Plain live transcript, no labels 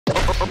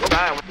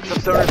Alright, what's up,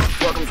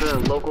 stoners? Welcome to the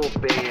local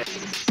band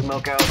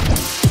Smokeout.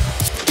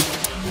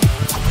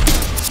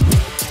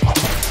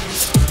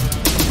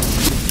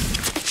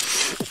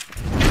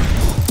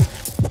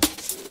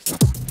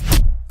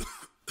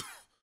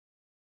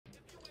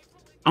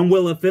 I'm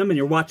Will FM, and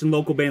you're watching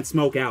local band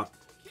Smokeout.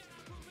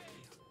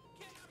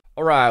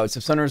 Alright, what's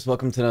up, Sunners?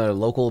 Welcome to another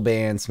local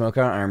band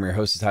Smokeout. I'm your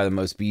host, Ty the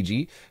Most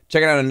BG.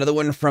 Checking out another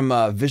one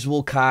from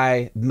Visual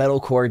Kai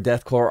metalcore,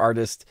 deathcore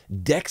artist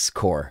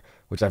Dexcore,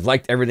 which I've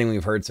liked everything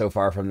we've heard so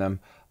far from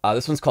them.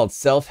 This one's called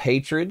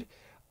Self-Hatred.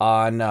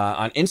 On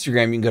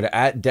Instagram, you can go to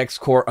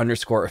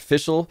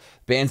 @Dexcore_official.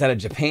 Band's out of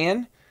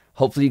Japan.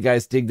 Hopefully you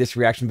guys dig this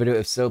reaction video.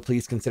 If so,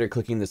 please consider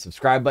clicking the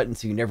subscribe button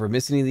so you never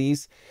miss any of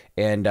these.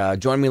 And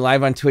join me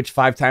live on Twitch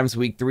 5 times a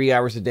week, 3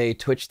 hours a day,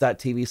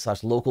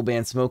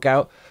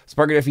 twitch.tv/localbandsmokeout.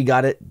 Spark it if you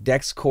got it.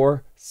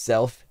 Dexcore,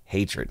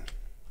 Self-Hatred.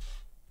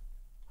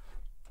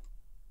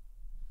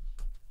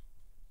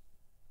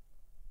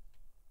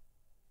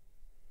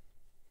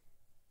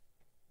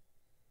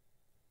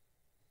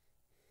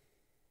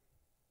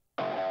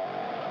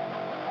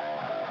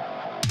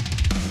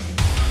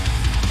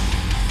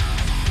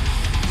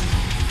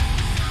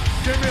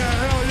 Give me a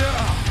hell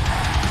yeah!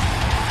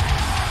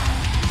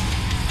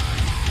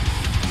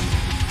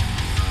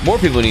 More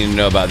people need to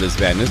know about this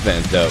band. This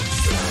band's dope.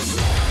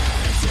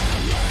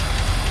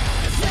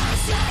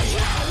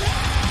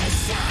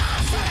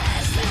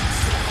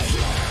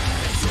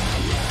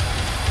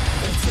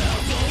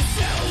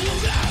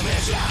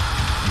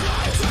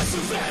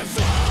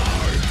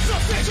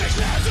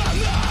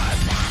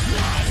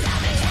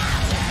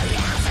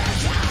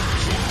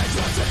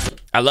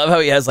 I love how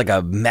he has like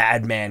a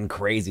madman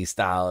crazy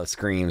style of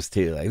screams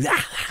too. Like they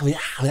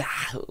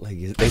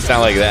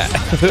sound like that.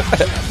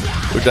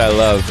 Which I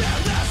love.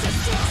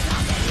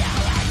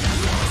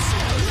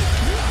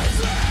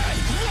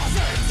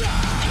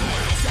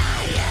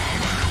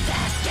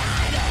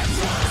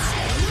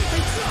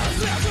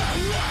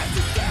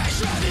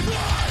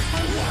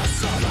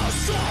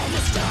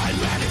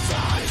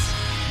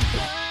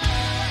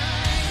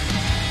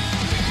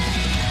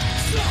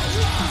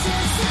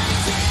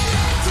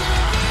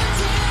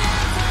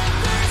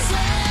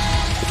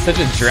 Such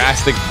a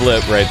drastic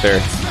flip right there.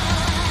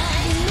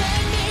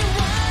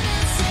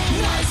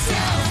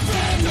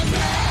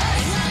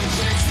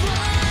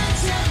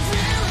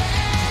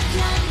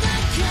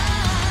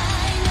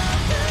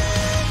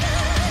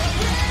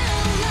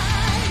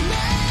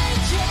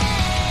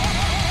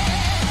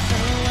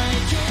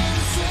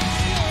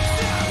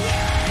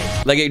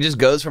 Like it just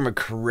goes from a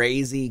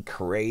crazy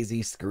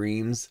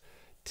screams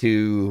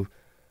to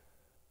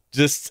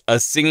just a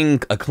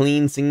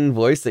clean singing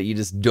voice that you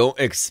just don't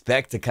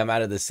expect to come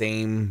out of the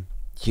same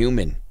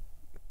human,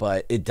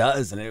 but it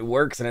does, and it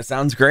works, and it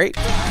sounds great.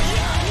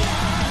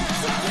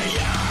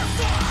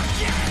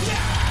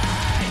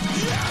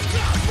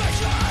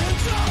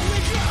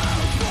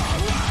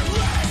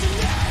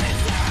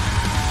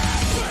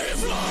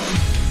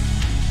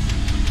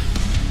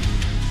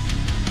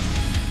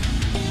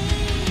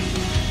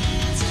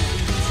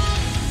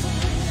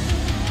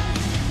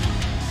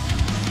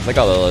 It's like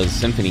all those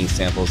symphony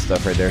sample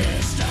stuff right there.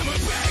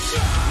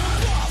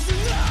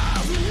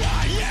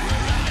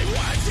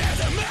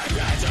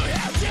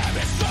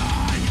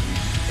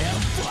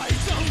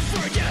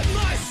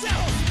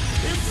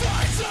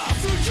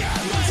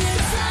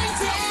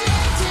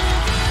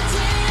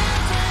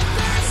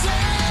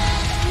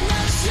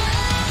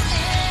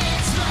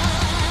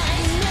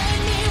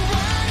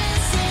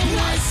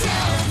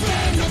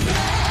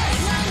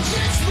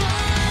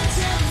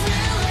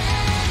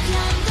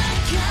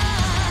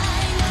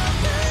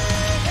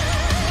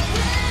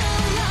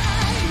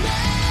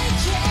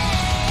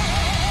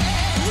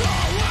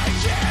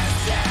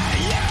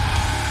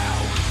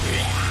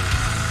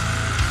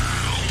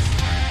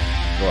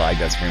 I like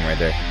that scream right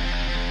there.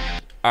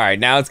 All right,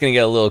 now it's gonna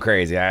get a little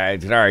crazy. I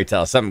can already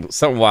tell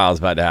something wild is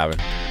about to happen.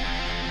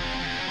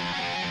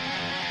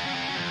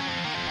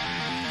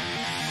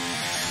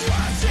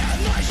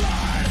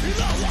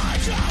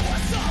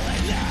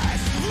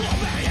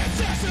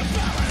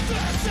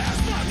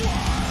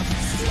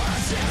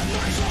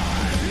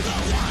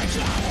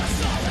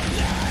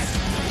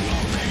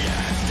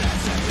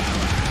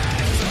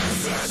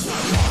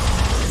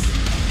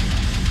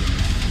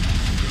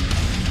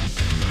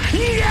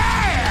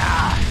 Yeah!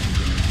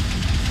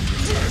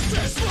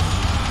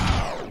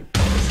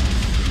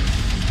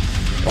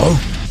 Oh.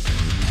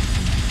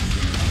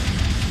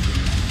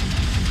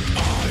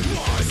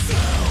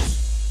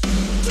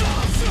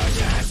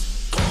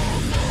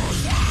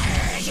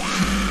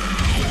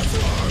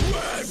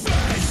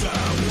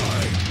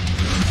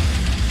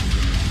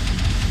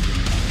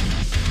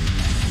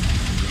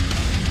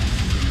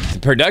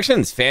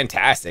 Production's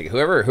fantastic.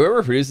 Whoever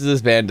produces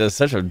this band does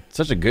such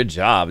a good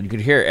job. You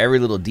could hear every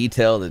little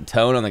detail. The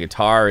tone on the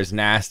guitar is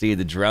nasty.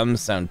 The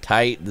drums sound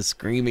tight. The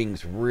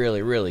screaming's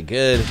really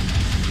good.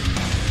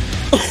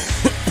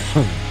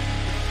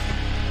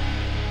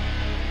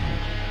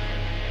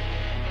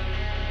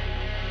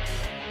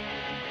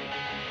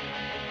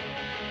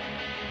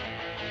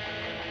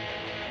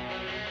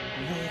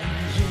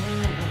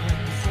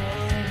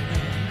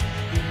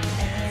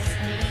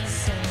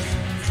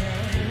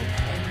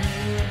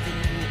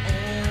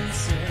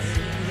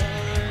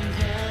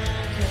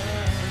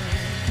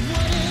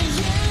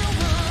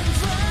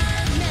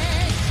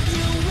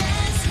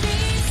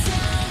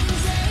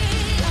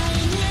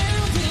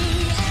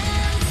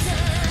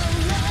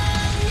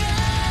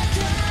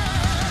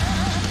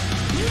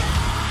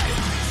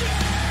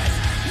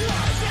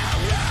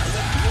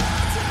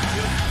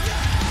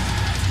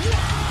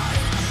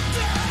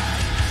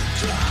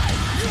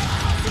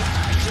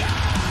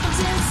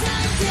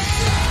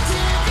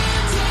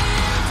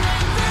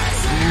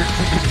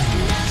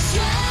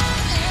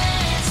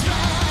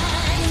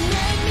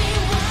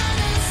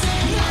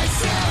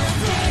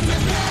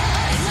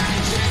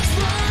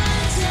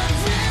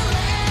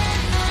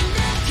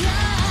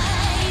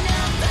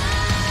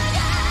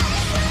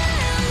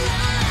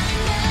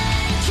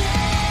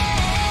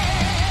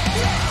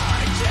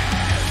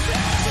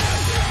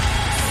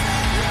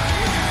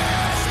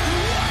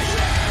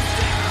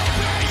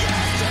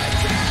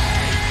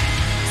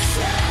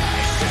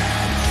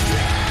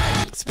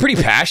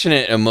 Pretty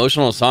passionate,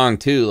 emotional song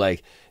too.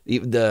 Like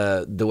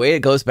the way it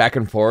goes back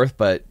and forth,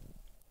 but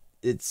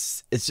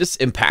it's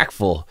just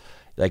impactful,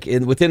 like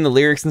within the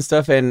lyrics and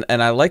stuff. And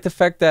I like the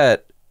fact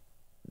that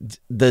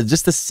the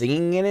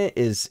singing in it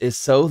is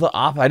so the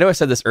opposite. I know I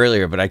said this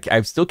earlier, but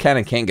I still kind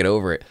of can't get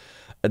over it.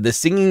 The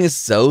singing is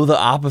so the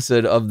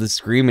opposite of the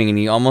screaming, and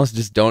you almost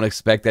just don't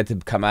expect that to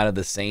come out of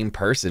the same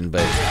person.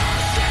 But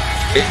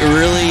it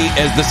really,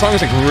 the song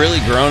has like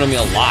really grown on me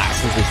a lot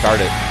since we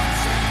started.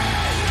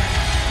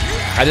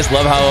 I just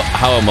love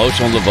how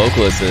emotional the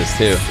vocalist is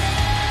too.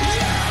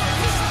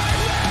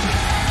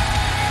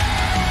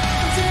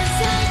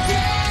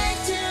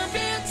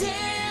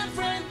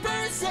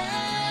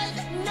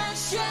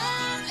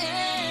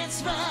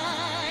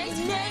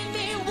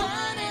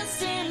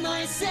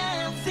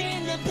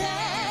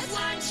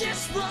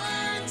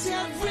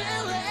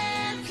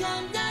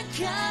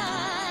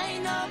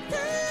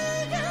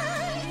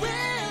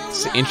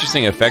 It's an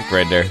interesting effect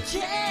right there.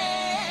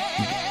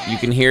 You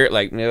can hear it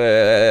like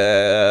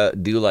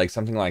do like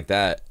something like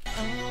that.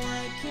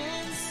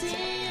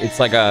 It's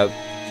like a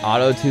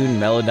auto-tune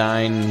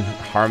Melodyne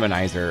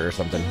harmonizer or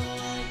something.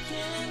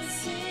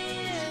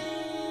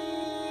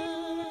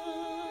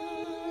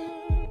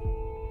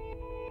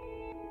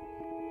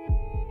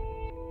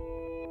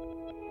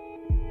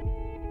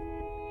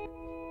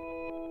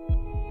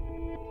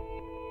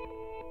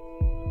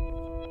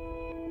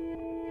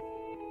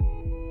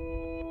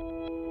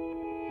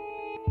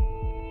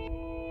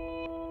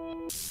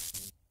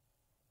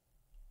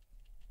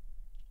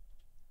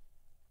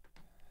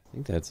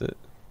 I think that's it.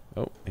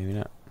 Oh, maybe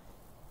not.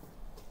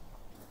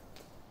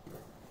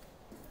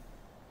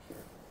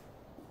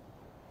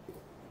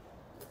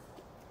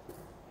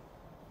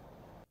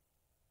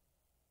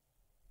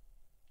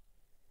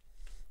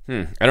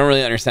 I don't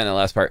really understand the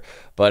last part,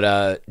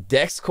 but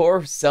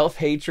Dexcore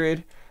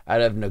Self-Hatred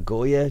out of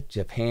Nagoya,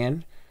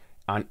 Japan,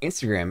 on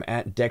Instagram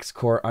at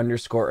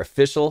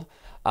Dexcore_official.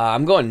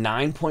 I'm going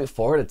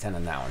 9.4 out of 10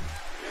 on that one.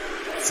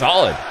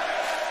 Solid.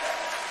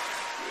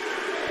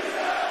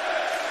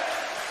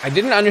 I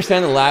didn't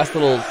understand the last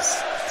little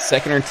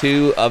second or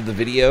two of the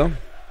video,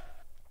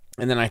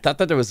 and then I thought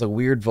that there was a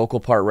weird vocal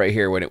part right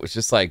here when it was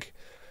just like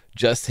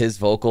just his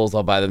vocals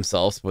all by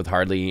themselves with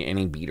hardly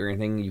any beat or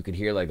anything. You could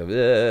hear like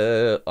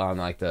the on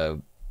like the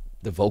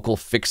vocal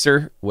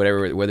fixer,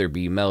 whatever, whether it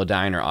be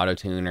Melodyne or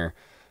auto-tune or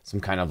some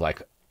kind of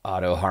like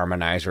auto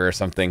harmonizer or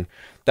something.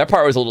 That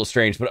part was a little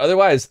strange, but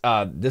otherwise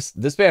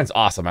this band's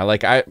awesome.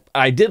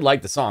 I did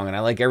like the song, and I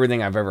like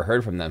everything I've ever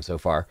heard from them so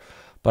far.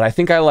 But I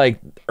think I like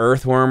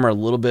Earthworm a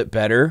little bit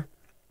better,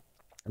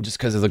 just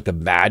because of like the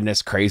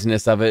madness,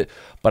 craziness of it.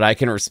 But I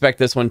can respect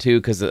this one too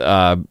because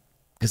of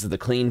the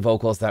clean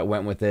vocals that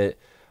went with it.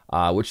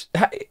 Which,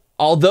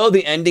 although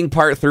the ending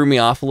part threw me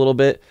off a little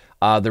bit,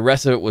 the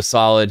rest of it was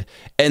solid,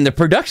 and the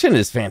production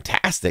is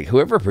fantastic.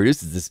 Whoever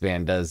produces this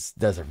band does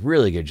a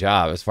really good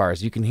job. As far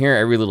as you can hear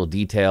every little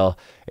detail,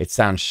 it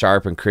sounds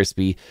sharp and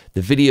crispy.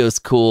 The video's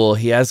cool.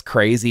 He has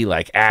crazy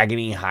like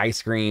agony high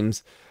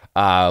screams,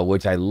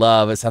 which I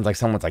love. It sounds like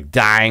someone's like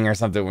dying or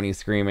something when he's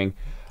screaming.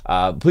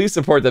 Please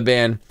support the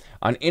band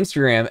on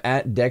Instagram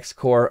at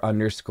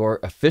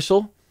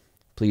Dexcore_official.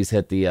 Please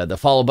hit the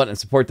follow button and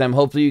support them.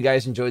 Hopefully you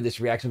guys enjoyed this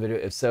reaction video.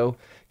 If so,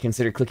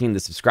 consider clicking the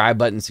subscribe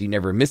button so you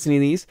never miss any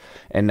of these.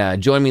 And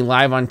join me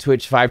live on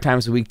Twitch 5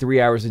 times a week, 3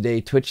 hours a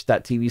day,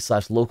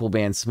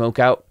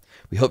 twitch.tv/localbandsmokeout.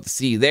 We hope to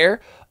see you there.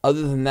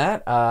 Other than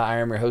that, I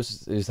am your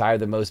host, who's higher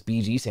than most,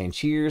 BG, saying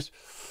cheers.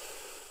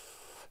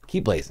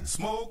 Keep blazing.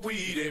 Smoke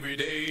weed every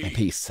day. And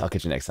peace. I'll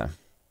catch you next time.